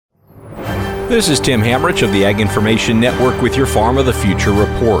This is Tim Hamrich of the Ag Information Network with your Farm of the Future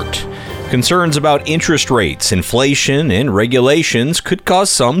report. Concerns about interest rates, inflation, and regulations could cause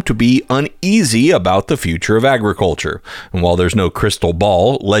some to be uneasy about the future of agriculture. And while there's no crystal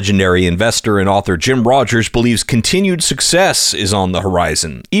ball, legendary investor and author Jim Rogers believes continued success is on the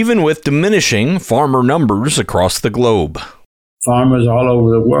horizon, even with diminishing farmer numbers across the globe. Farmers all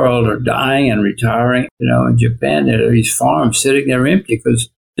over the world are dying and retiring. In Japan, there are these farms sitting there empty because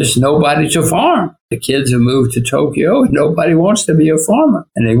there's nobody to farm. The kids have moved to Tokyo and nobody wants to be a farmer.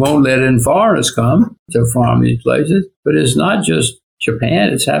 And they won't let in foreigners come to farm these places. But it's not just Japan.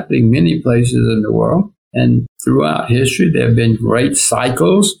 It's happening many places in the world. And throughout history, there have been great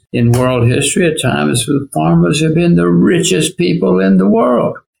cycles in world history. At times, farmers have been the richest people in the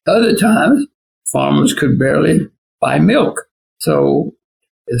world. Other times, farmers could barely buy milk. So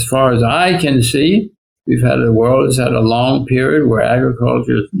as far as I can see, the world has had a long period where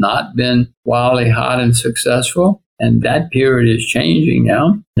agriculture has not been wildly hot and successful, and that period is changing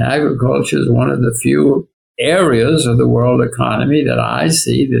now. And agriculture is one of the few areas of the world economy that I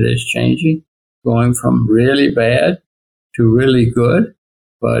see that is changing, going from really bad to really good.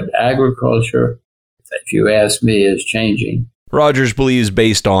 But agriculture, if you ask me, is changing. Rogers believes,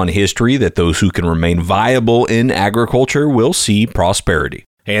 based on history, that those who can remain viable in agriculture will see prosperity.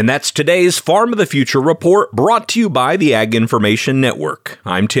 And that's today's Farm of the Future report, brought to you by the Ag Information Network.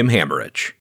 I'm Tim Hamrich.